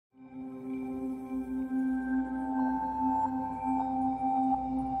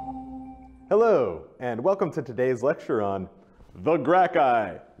Hello, and welcome to today's lecture on the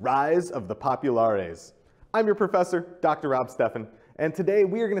Gracchi, Rise of the Populares. I'm your professor, Dr. Rob Steffen, and today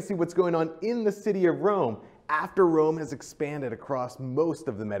we are going to see what's going on in the city of Rome after Rome has expanded across most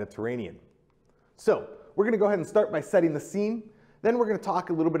of the Mediterranean. So, we're going to go ahead and start by setting the scene. Then we're going to talk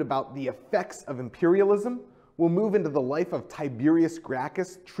a little bit about the effects of imperialism. We'll move into the life of Tiberius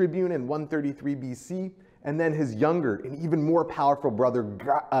Gracchus, tribune in 133 BC, and then his younger and even more powerful brother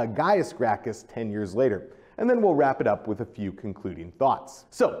Gaius Gracchus 10 years later. And then we'll wrap it up with a few concluding thoughts.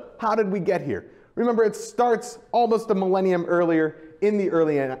 So, how did we get here? Remember, it starts almost a millennium earlier in the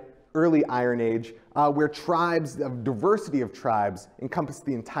early Iron Age, where tribes, a diversity of tribes, encompassed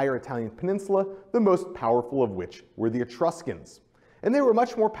the entire Italian peninsula, the most powerful of which were the Etruscans. And they were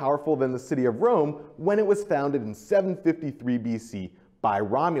much more powerful than the city of Rome when it was founded in 753 BC by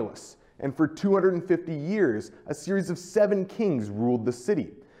Romulus. And for 250 years, a series of 7 kings ruled the city.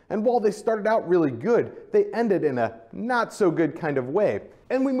 And while they started out really good, they ended in a not so good kind of way.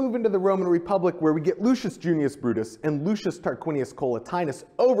 And we move into the Roman Republic, where we get Lucius Junius Brutus and Lucius Tarquinius Collatinus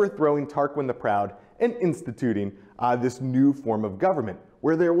overthrowing Tarquin the Proud and instituting this new form of government,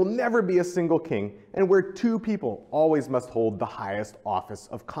 where there will never be a single king and where 2 people always must hold the highest office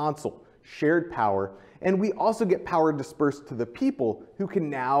of consul, shared power. And we also get power dispersed to the people, who can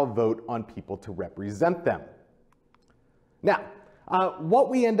now vote on people to represent them. Now,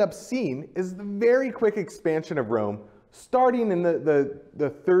 what we end up seeing is the very quick expansion of Rome starting in the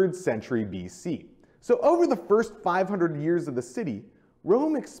 3rd century BC. So over the first 500 years of the city,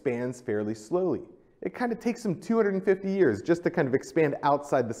 Rome expands fairly slowly. It kind of takes them 250 years just to kind of expand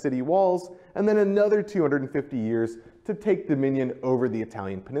outside the city walls, and then another 250 years to take dominion over the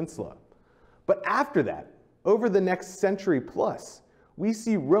Italian peninsula. But after that, over the next century plus, we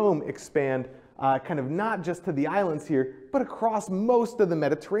see Rome expand kind of not just to the islands here, but across most of the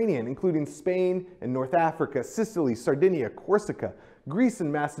Mediterranean, including Spain and North Africa, Sicily, Sardinia, Corsica, Greece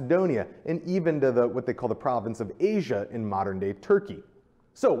and Macedonia, and even to what they call the province of Asia in modern-day Turkey.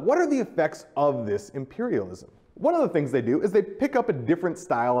 So what are the effects of this imperialism? One of the things they do is they pick up a different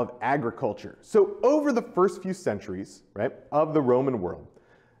style of agriculture. So over the first few centuries, right, of the Roman world,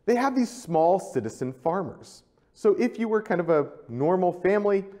 they have these small citizen farmers. So if you were kind of a normal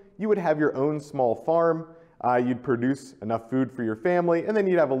family, you would have your own small farm, you'd produce enough food for your family, and then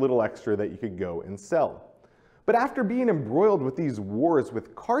you'd have a little extra that you could go and sell. But after being embroiled with these wars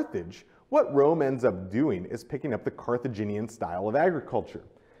with Carthage, what Rome ends up doing is picking up the Carthaginian style of agriculture.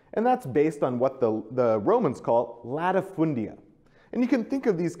 And that's based on what the Romans call latifundia. And you can think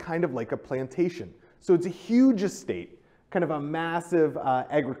of these kind of like a plantation. So it's a huge estate, kind of a massive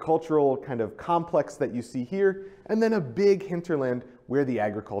agricultural kind of complex that you see here, and then a big hinterland where the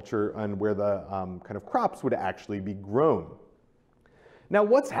agriculture and where the kind of crops would actually be grown. Now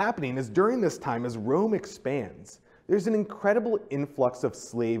what's happening is during this time, as Rome expands, there's an incredible influx of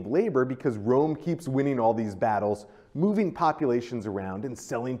slave labor because Rome keeps winning all these battles, moving populations around and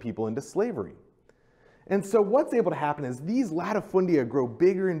selling people into slavery. And so what's able to happen is these latifundia grow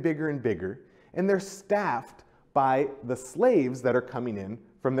bigger and bigger and bigger, and they're staffed by the slaves that are coming in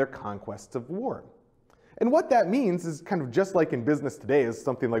from their conquests of war. And what that means is kind of just like in business today, as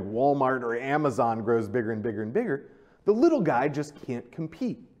something like Walmart or Amazon grows bigger and bigger and bigger, the little guy just can't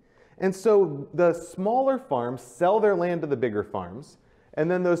compete. And so the smaller farms sell their land to the bigger farms,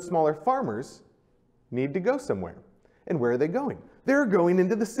 and then those smaller farmers need to go somewhere. And where are they going? They're going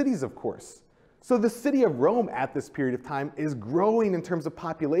into the cities, of course. So the city of Rome at this period of time is growing in terms of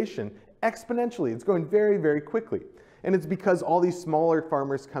population exponentially. It's going very, very quickly. And it's because all these smaller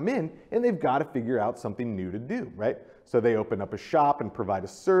farmers come in and they've got to figure out something new to do, right? So they open up a shop and provide a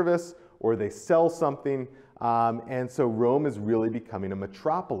service, or they sell something. And so Rome is really becoming a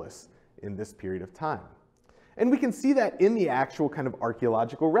metropolis in this period of time. And we can see that in the actual kind of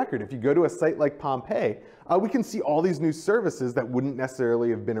archaeological record. If you go to a site like Pompeii, we can see all these new services that wouldn't necessarily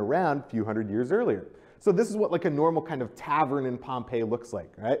have been around a few hundred years earlier. So this is what like a normal kind of tavern in Pompeii looks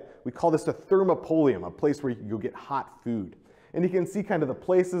like, right? We call this a thermopolium, a place where you can go get hot food. And you can see kind of the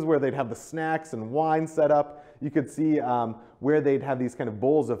places where they'd have the snacks and wine set up. You could see where they'd have these kind of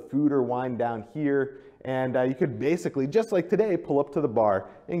bowls of food or wine down here. And you could basically, just like today, pull up to the bar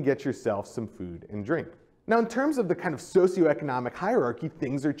and get yourself some food and drink. Now, in terms of the kind of socioeconomic hierarchy,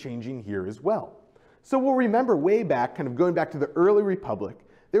 things are changing here as well. So we'll remember way back, kind of going back to the early Republic,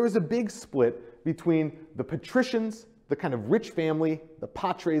 there was a big split between the patricians, the kind of rich family, the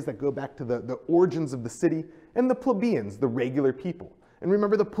patres that go back to the origins of the city, and the plebeians, the regular people. And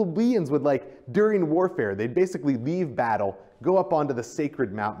remember, the plebeians would, like, during warfare, they'd basically leave battle, go up onto the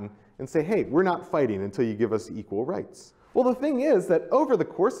sacred mountain, and say, hey, we're not fighting until you give us equal rights. Well, the thing is that over the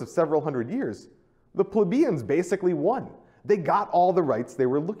course of several hundred years, the plebeians basically won. They got all the rights they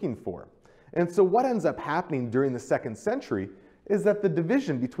were looking for. And so what ends up happening during the 2nd century is that the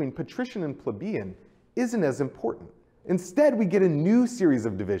division between patrician and plebeian isn't as important. Instead, we get a new series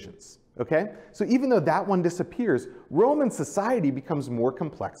of divisions, okay? So even though that one disappears, Roman society becomes more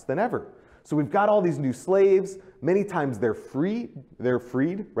complex than ever. So we've got all these new slaves. Many times they're freed,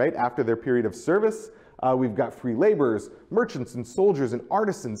 right, after their period of service. We've got free laborers, merchants and soldiers and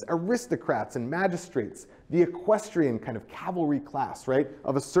artisans, aristocrats and magistrates, the equestrian kind of cavalry class, right,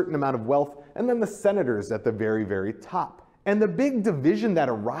 of a certain amount of wealth, and then the senators at the very, very top. And the big division that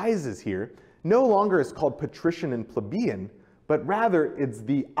arises here no longer is called patrician and plebeian, but rather it's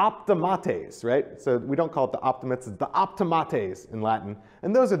the optimates, right? So we don't call it the optimates, it's the optimates in Latin.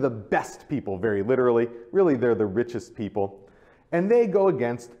 And those are the best people, very literally. Really, they're the richest people. And they go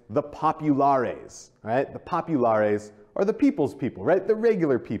against the populares, right? The populares are the people's people, right? The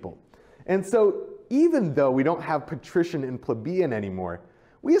regular people. And so even though we don't have patrician and plebeian anymore,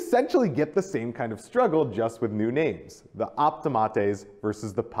 we essentially get the same kind of struggle, just with new names, the optimates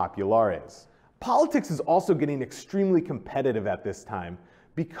versus the populares. Politics is also getting extremely competitive at this time.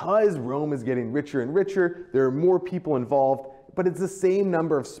 Because Rome is getting richer and richer, there are more people involved, but it's the same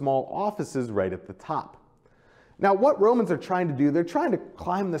number of small offices right at the top. Now, what Romans are trying to do, they're trying to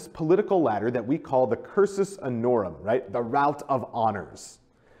climb this political ladder that we call the cursus honorum, right? The route of honors.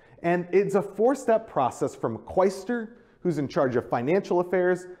 And it's a 4-step process from quaestor, who's in charge of financial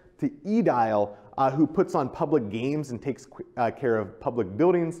affairs, to aedile, who puts on public games and takes care of public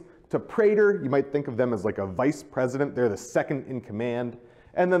buildings, to praetor, you might think of them as like a vice president, they're the second in command,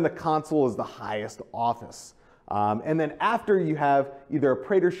 and then the consul is the highest office. And then after you have either a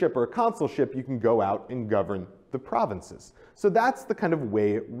praetorship or a consulship, you can go out and govern the provinces. So that's the kind of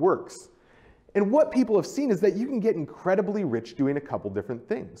way it works. And what people have seen is that you can get incredibly rich doing a couple different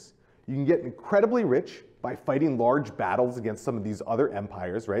things. You can get incredibly rich by fighting large battles against some of these other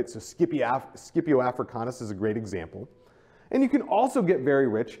empires, right? So Scipio Africanus is a great example. And you can also get very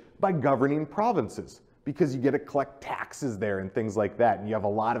rich by governing provinces, because you get to collect taxes there and things like that, and you have a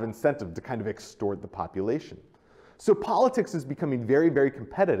lot of incentive to kind of extort the population. So politics is becoming very, very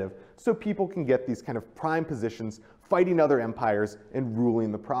competitive, so people can get these kind of prime positions fighting other empires and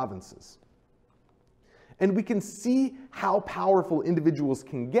ruling the provinces. And we can see how powerful individuals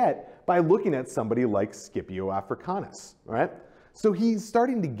can get by looking at somebody like Scipio Africanus, all right? So he's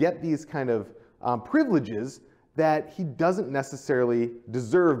starting to get these kind of privileges that he doesn't necessarily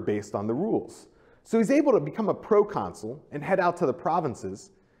deserve based on the rules. So he's able to become a proconsul and head out to the provinces,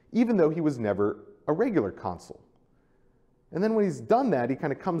 even though he was never a regular consul. And then when he's done that, he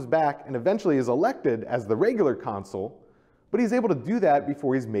kind of comes back and eventually is elected as the regular consul, but he's able to do that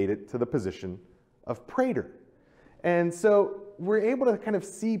before he's made it to the position of praetor. And so we're able to kind of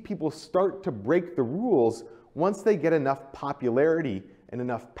see people start to break the rules once they get enough popularity and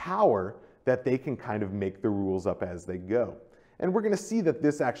enough power that they can kind of make the rules up as they go. And we're going to see that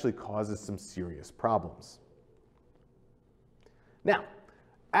this actually causes some serious problems. Now,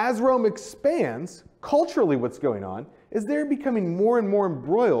 as Rome expands, culturally what's going on is they're becoming more and more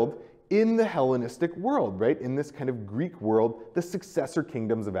embroiled in the Hellenistic world, right? In this kind of Greek world, the successor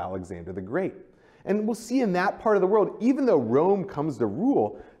kingdoms of Alexander the Great. And we'll see in that part of the world, even though Rome comes to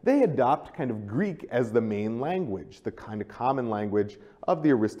rule, they adopt kind of Greek as the main language, the kind of common language of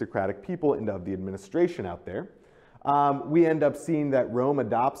the aristocratic people and of the administration out there. We end up seeing that Rome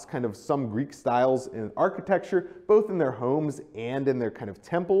adopts kind of some Greek styles in architecture, both in their homes and in their kind of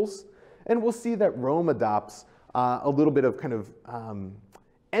temples. And we'll see that Rome adopts a little bit of kind of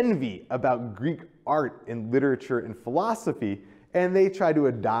envy about Greek art and literature and philosophy, and they try to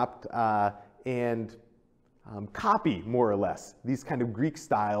adopt and copy, more or less, these kind of Greek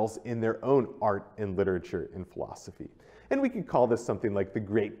styles in their own art and literature and philosophy. And we could call this something like the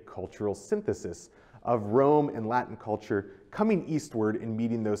great cultural synthesis of Rome and Latin culture coming eastward and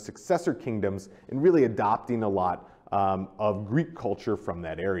meeting those successor kingdoms and really adopting a lot of Greek culture from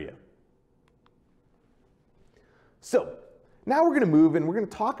that area. So now we're going to move and we're going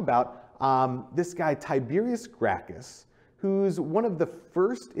to talk about this guy Tiberius Gracchus, who's one of the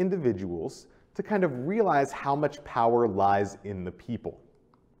first individuals to kind of realize how much power lies in the people.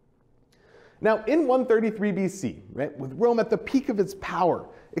 Now, in 133 BC, right, with Rome at the peak of its power,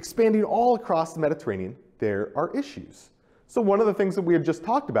 expanding all across the Mediterranean, there are issues. So one of the things that we had just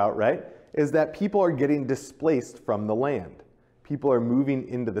talked about, right, is that people are getting displaced from the land. People are moving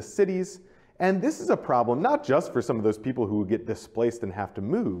into the cities, and this is a problem not just for some of those people who get displaced and have to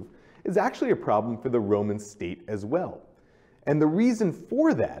move, it's actually a problem for the Roman state as well. And the reason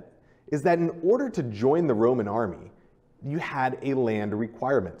for that is that in order to join the Roman army, you had a land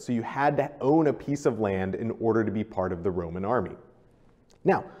requirement. So you had to own a piece of land in order to be part of the Roman army.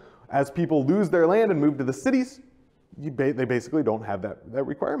 Now, as people lose their land and move to the cities, they basically don't have that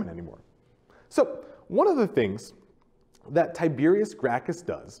requirement anymore. So one of the things that Tiberius Gracchus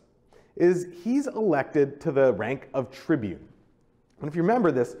does is he's elected to the rank of tribune. And if you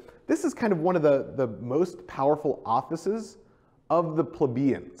remember this, this is kind of one of the most powerful offices of the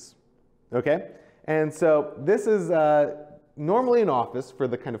plebeians, okay? And so this is normally an office for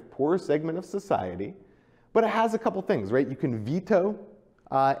the kind of poorer segment of society, but it has a couple things, right? You can veto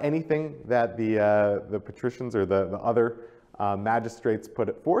anything that the patricians or the other magistrates put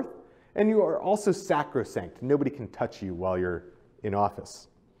it forth, and you are also sacrosanct. Nobody can touch you while you're in office.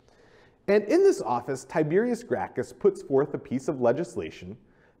 And in this office, Tiberius Gracchus puts forth a piece of legislation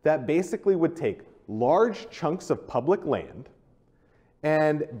that basically would take large chunks of public land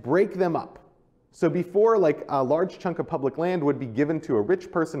and break them up. So before, like, a large chunk of public land would be given to a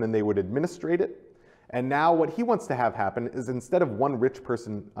rich person and they would administrate it. And now what he wants to have happen is, instead of one rich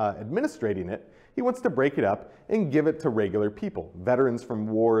person administrating it, he wants to break it up and give it to regular people, veterans from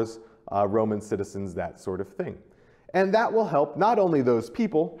wars, Roman citizens, that sort of thing. And that will help not only those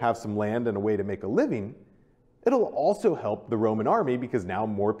people have some land and a way to make a living, it'll also help the Roman army because now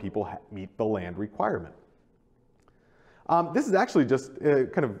more people meet the land requirement. This is actually just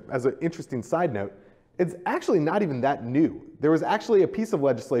kind of as an interesting side note, it's actually not even that new. There was actually a piece of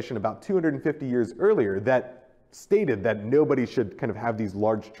legislation about 250 years earlier that stated that nobody should kind of have these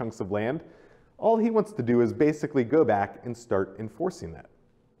large chunks of land. All he wants to do is basically go back and start enforcing that.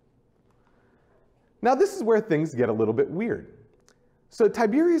 Now this is where things get a little bit weird. So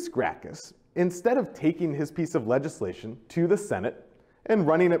Tiberius Gracchus, instead of taking his piece of legislation to the Senate and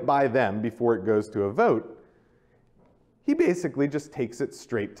running it by them before it goes to a vote, he basically just takes it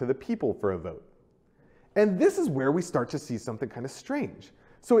straight to the people for a vote. And this is where we start to see something kind of strange.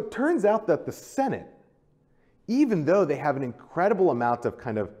 So it turns out that the Senate, even though they have an incredible amount of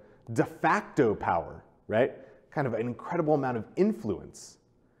kind of de facto power, right? Kind of an incredible amount of influence,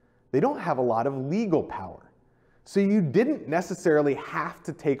 they don't have a lot of legal power. So you didn't necessarily have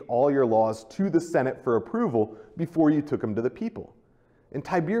to take all your laws to the Senate for approval before you took them to the people. And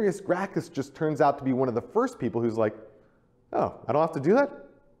Tiberius Gracchus just turns out to be one of the first people who's like, oh, I don't have to do that?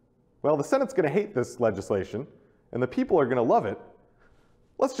 Well, the Senate's going to hate this legislation, and the people are going to love it.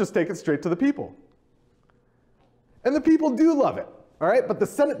 Let's just take it straight to the people. And the people do love it, all right? But the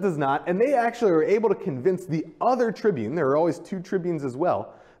Senate does not, and they actually are able to convince the other tribune, there are always two tribunes as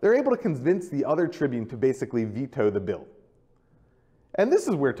well, they're able to convince the other tribune to basically veto the bill. And this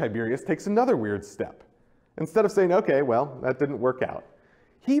is where Tiberius takes another weird step. Instead of saying, okay, well, that didn't work out,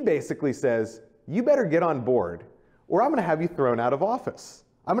 he basically says, you better get on board, or I'm going to have you thrown out of office.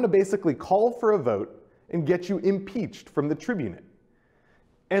 I'm going to basically call for a vote and get you impeached from the tribunate.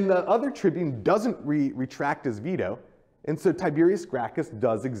 And the other tribune doesn't retract his veto, and so Tiberius Gracchus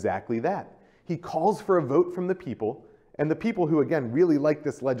does exactly that. He calls for a vote from the people, and the people who, again, really like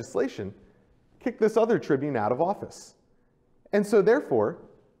this legislation, kick this other tribune out of office. And so therefore,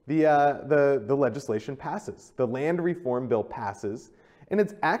 the legislation passes. The land reform bill passes, and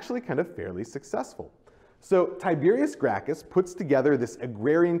it's actually kind of fairly successful. So Tiberius Gracchus puts together this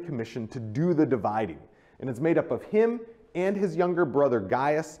agrarian commission to do the dividing, and it's made up of him and his younger brother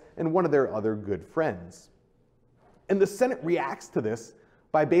Gaius and one of their other good friends. And the Senate reacts to this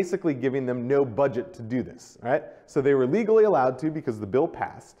by basically giving them no budget to do this, right? So they were legally allowed to because the bill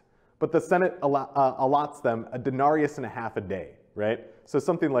passed, but the Senate allots them a denarius and a half a day, right? So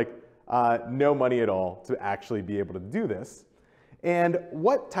something like no money at all to actually be able to do this. And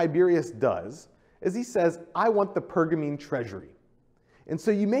what Tiberius does is he says, I want the Pergamene treasury. And so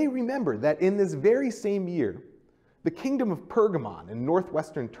you may remember that in this very same year, the kingdom of Pergamon in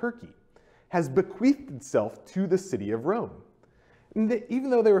northwestern Turkey has bequeathed itself to the city of Rome. And even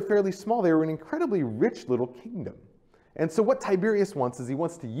though they were fairly small, they were an incredibly rich little kingdom. And so what Tiberius wants is he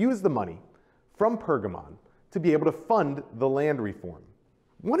wants to use the money from Pergamon to be able to fund the land reform.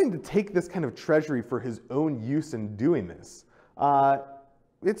 Wanting to take this kind of treasury for his own use in doing this,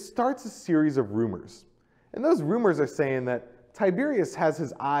 it starts a series of rumors. And those rumors are saying that Tiberius has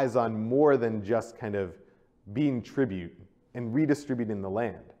his eyes on more than just kind of being tribute and redistributing the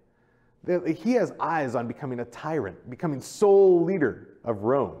land. He has eyes on becoming a tyrant, becoming sole leader of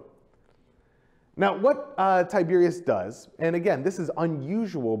Rome. Now, what Tiberius does, and again, this is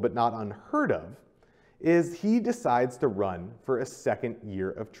unusual but not unheard of, is he decides to run for a second year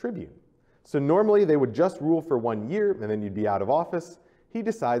of tribune. So normally they would just rule for 1 year and then you'd be out of office. He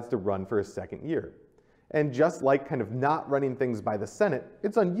decides to run for a second year. And just like kind of not running things by the Senate,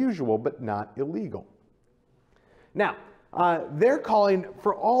 it's unusual but not illegal. Now, they're calling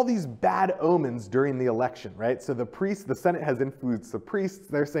for all these bad omens during the election, right? So the priests, the Senate has influenced the priests.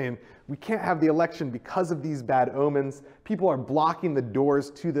 They're saying, we can't have the election because of these bad omens. People are blocking the doors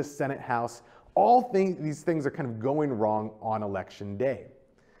to the Senate House. These things are kind of going wrong on election day.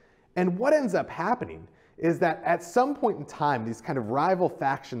 And what ends up happening is that at some point in time, these kind of rival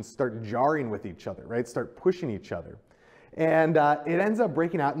factions start jarring with each other, right? Start pushing each other. And it ends up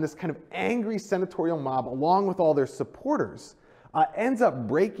breaking out in this kind of angry senatorial mob, along with all their supporters, ends up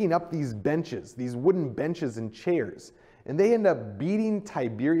breaking up these benches, these wooden benches and chairs. And they end up beating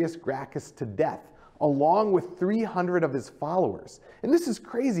Tiberius Gracchus to death, along with 300 of his followers. And this is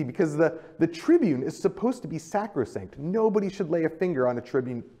crazy because the tribune is supposed to be sacrosanct. Nobody should lay a finger on a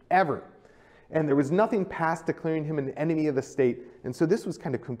tribune ever. And there was nothing passed declaring him an enemy of the state. And so this was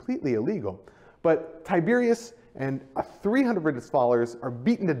kind of completely illegal. But Tiberius and 300 of his followers are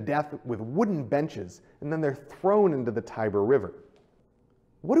beaten to death with wooden benches, and then they're thrown into the Tiber River.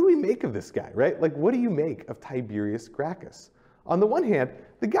 What do we make of this guy, right? Like, what do you make of Tiberius Gracchus? On the one hand,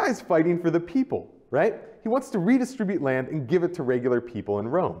 the guy's fighting for the people, right? He wants to redistribute land and give it to regular people in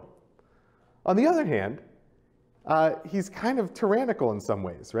Rome. On the other hand, he's kind of tyrannical in some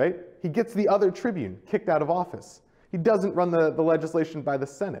ways, right? He gets the other tribune kicked out of office. He doesn't run the legislation by the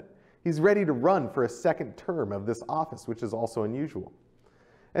Senate. He's ready to run for a second term of this office, which is also unusual.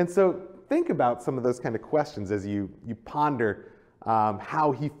 And so think about some of those kind of questions as you ponder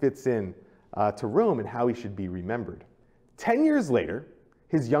how he fits in to Rome and how he should be remembered. 10 years later,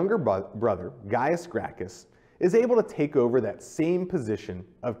 his younger brother, Gaius Gracchus, is able to take over that same position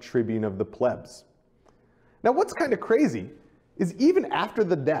of tribune of the plebs. Now, what's kind of crazy is even after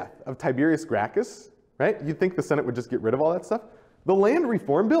the death of Tiberius Gracchus, right, you'd think the Senate would just get rid of all that stuff. The land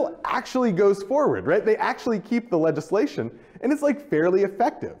reform bill actually goes forward, right? They actually keep the legislation, and it's like fairly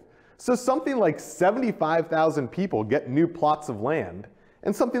effective. So something like 75,000 people get new plots of land,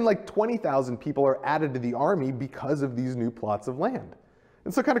 and something like 20,000 people are added to the army because of these new plots of land.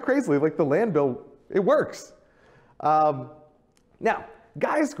 And so kind of crazily, like the land bill, it works. Now,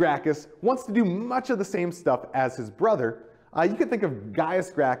 Gaius Gracchus wants to do much of the same stuff as his brother. You can think of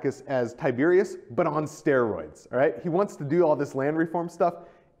Gaius Gracchus as Tiberius, but on steroids, all right? He wants to do all this land reform stuff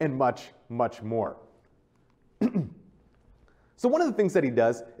and much, much more. So one of the things that he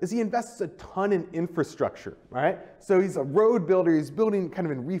does is he invests a ton in infrastructure, all right? So he's a road builder. He's building kind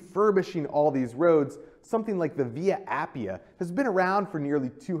of and refurbishing all these roads. Something like the Via Appia has been around for nearly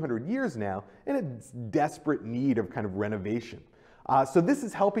 200 years now, and it's desperate need of kind of renovation. So this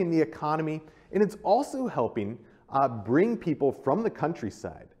is helping the economy, and it's also helping bring people from the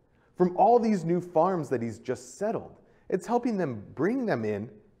countryside, from all these new farms that he's just settled. It's helping them bring them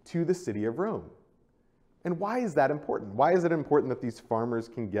in to the city of Rome. And why is that important? Why is it important that these farmers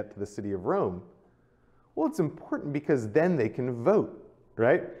can get to the city of Rome? Well, it's important because then they can vote,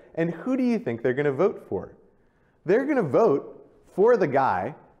 right? And who do you think they're going to vote for? They're going to vote for the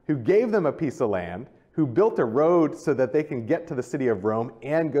guy who gave them a piece of land, who built a road so that they can get to the city of Rome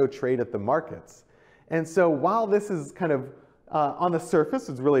and go trade at the markets. And so while this is kind of on the surface,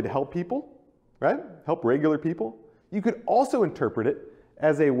 it's really to help people, right? Help regular people. You could also interpret it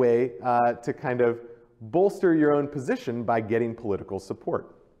as a way to kind of bolster your own position by getting political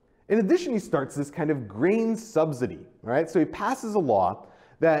support. In addition, he starts this kind of grain subsidy, all right? So he passes a law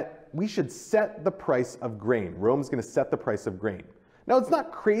that we should set the price of grain. Rome's going to set the price of grain. Now, it's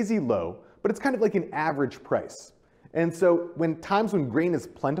not crazy low, but it's kind of like an average price. And so times when grain is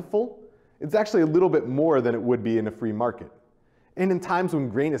plentiful, it's actually a little bit more than it would be in a free market. And in times when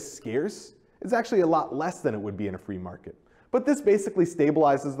grain is scarce, it's actually a lot less than it would be in a free market. But this basically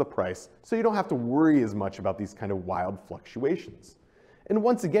stabilizes the price, so you don't have to worry as much about these kind of wild fluctuations. And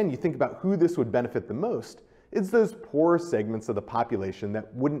once again, you think about who this would benefit the most. It's those poorer segments of the population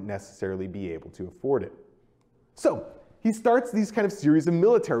that wouldn't necessarily be able to afford it. So he starts these kind of series of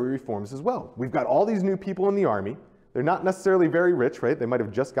military reforms as well. We've got all these new people in the army. They're not necessarily very rich, right? They might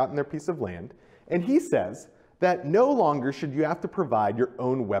have just gotten their piece of land. And he says that no longer should you have to provide your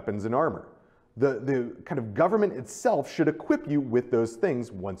own weapons and armor. The kind of government itself should equip you with those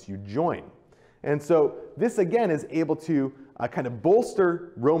things once you join. And so this again is able to kind of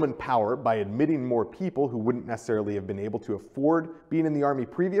bolster Roman power by admitting more people who wouldn't necessarily have been able to afford being in the army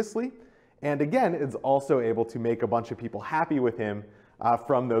previously. And again, it's also able to make a bunch of people happy with him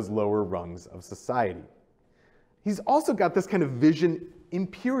from those lower rungs of society. He's also got this kind of vision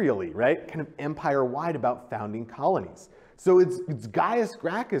imperially, right? Kind of empire-wide about founding colonies. So it's Gaius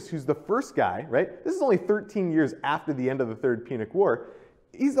Gracchus who's the first guy, right? This is only 13 years after the end of the Third Punic War.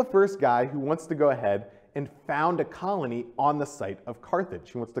 He's the first guy who wants to go ahead and found a colony on the site of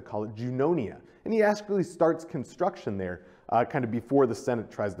Carthage. He wants to call it Junonia. And he actually starts construction there kind of before the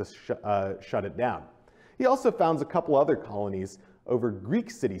Senate tries to shut it down. He also founds a couple other colonies over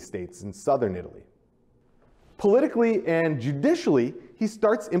Greek city-states in southern Italy. Politically and judicially, he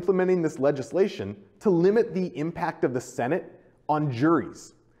starts implementing this legislation to limit the impact of the Senate on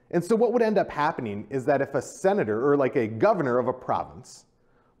juries. And so what would end up happening is that if a senator or like a governor of a province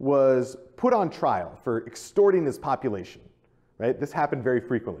was put on trial for extorting his population, right? This happened very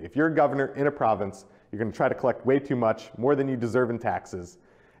frequently. If you're a governor in a province, you're going to try to collect way too much, more than you deserve in taxes.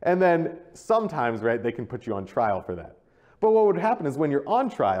 And then sometimes, right, they can put you on trial for that. But what would happen is when you're on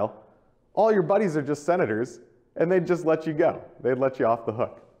trial, all your buddies are just senators, and they'd just let you go. They'd let you off the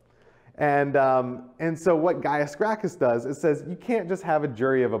hook. And so what Gaius Gracchus does is says you can't just have a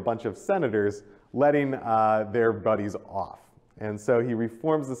jury of a bunch of senators letting their buddies off. And so he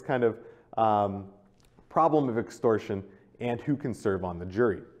reforms this kind of problem of extortion and who can serve on the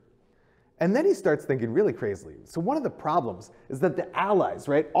jury. And then he starts thinking really crazily. So one of the problems is that the allies,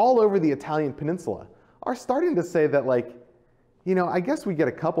 right, all over the Italian peninsula are starting to say that, like, you know, I guess we get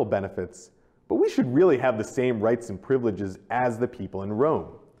a couple benefits, but we should really have the same rights and privileges as the people in Rome.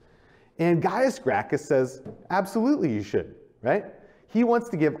 And Gaius Gracchus says, absolutely you should, right? He wants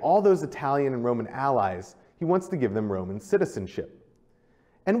to give all those Italian and Roman allies, he wants to give them Roman citizenship.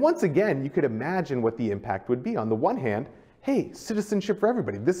 And once again, you could imagine what the impact would be. On the one hand, hey, citizenship for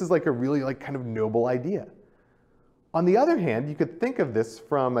everybody. This is like a really kind of noble idea. On the other hand, you could think of this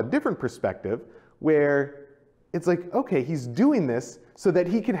from a different perspective where it's like, okay, he's doing this so that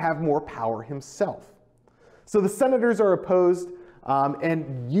he can have more power himself. So the senators are opposed,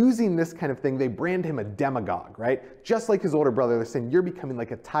 and using this kind of thing, they brand him a demagogue, right? Just like his older brother, they're saying, you're becoming like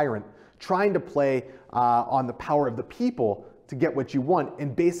a tyrant, trying to play on the power of the people to get what you want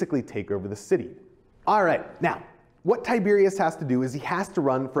and basically take over the city. All right, now, what Tiberius has to do is he has to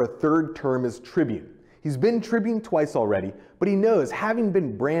run for a third term as tribune. He's been tribune twice already, but he knows, having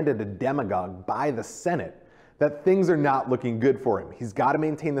been branded a demagogue by the Senate, that things are not looking good for him. He's got to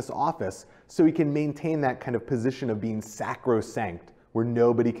maintain this office so he can maintain that kind of position of being sacrosanct, where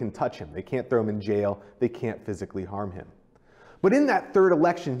nobody can touch him. They can't throw him in jail. They can't physically harm him. But in that third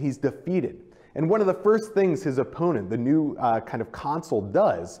election, he's defeated. And one of the first things his opponent, the new kind of consul,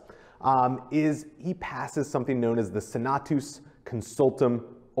 does is he passes something known as the Senatus Consultum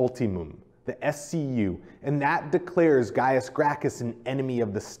Ultimum, the SCU, and that declares Gaius Gracchus an enemy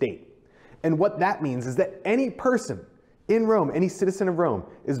of the state. And what that means is that any person in Rome, any citizen of Rome,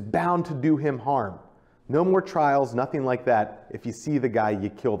 is bound to do him harm. No more trials, nothing like that. If you see the guy, you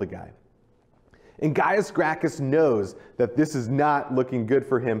kill the guy. And Gaius Gracchus knows that this is not looking good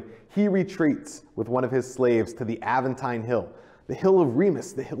for him. He retreats with one of his slaves to the Aventine Hill, the hill of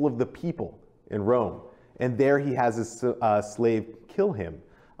Remus, the hill of the people in Rome. And there he has his slave kill him,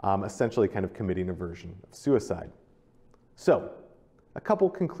 essentially kind of committing a version of suicide. So, a couple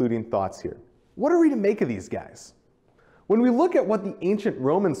concluding thoughts here. What are we to make of these guys? When we look at what the ancient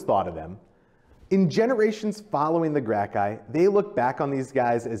Romans thought of them, in generations following the Gracchi, they look back on these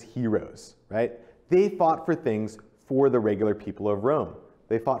guys as heroes, right? They fought for things for the regular people of Rome.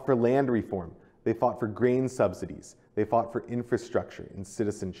 They fought for land reform. They fought for grain subsidies. They fought for infrastructure and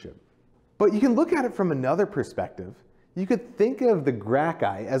citizenship. But you can look at it from another perspective. You could think of the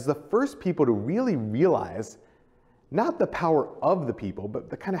Gracchi as the first people to really realize not the power of the people, but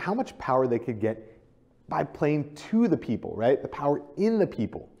the kind of how much power they could get by playing to the people, right? The power in the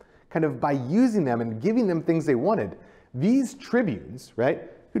people, kind of by using them and giving them things they wanted. These tribunes, right,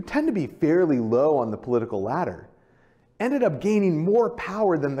 who tend to be fairly low on the political ladder, ended up gaining more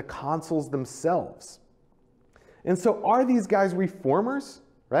power than the consuls themselves. And so are these guys reformers,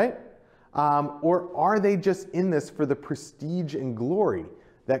 right? Or are they just in this for the prestige and glory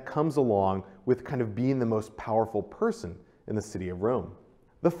that comes along with kind of being the most powerful person in the city of Rome?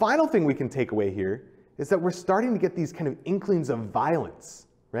 The final thing we can take away here is that we're starting to get these kind of inklings of violence,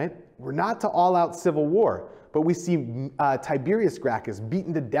 right? We're not to all-out civil war, but we see Tiberius Gracchus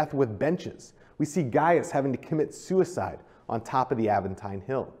beaten to death with benches. We see Gaius having to commit suicide on top of the Aventine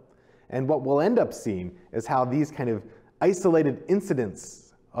Hill. And what we'll end up seeing is how these kind of isolated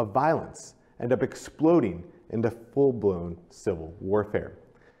incidents of violence end up exploding into full-blown civil warfare.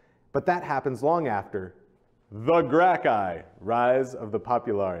 But that happens long after the Gracchi, Rise of the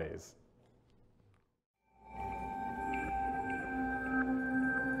Populares.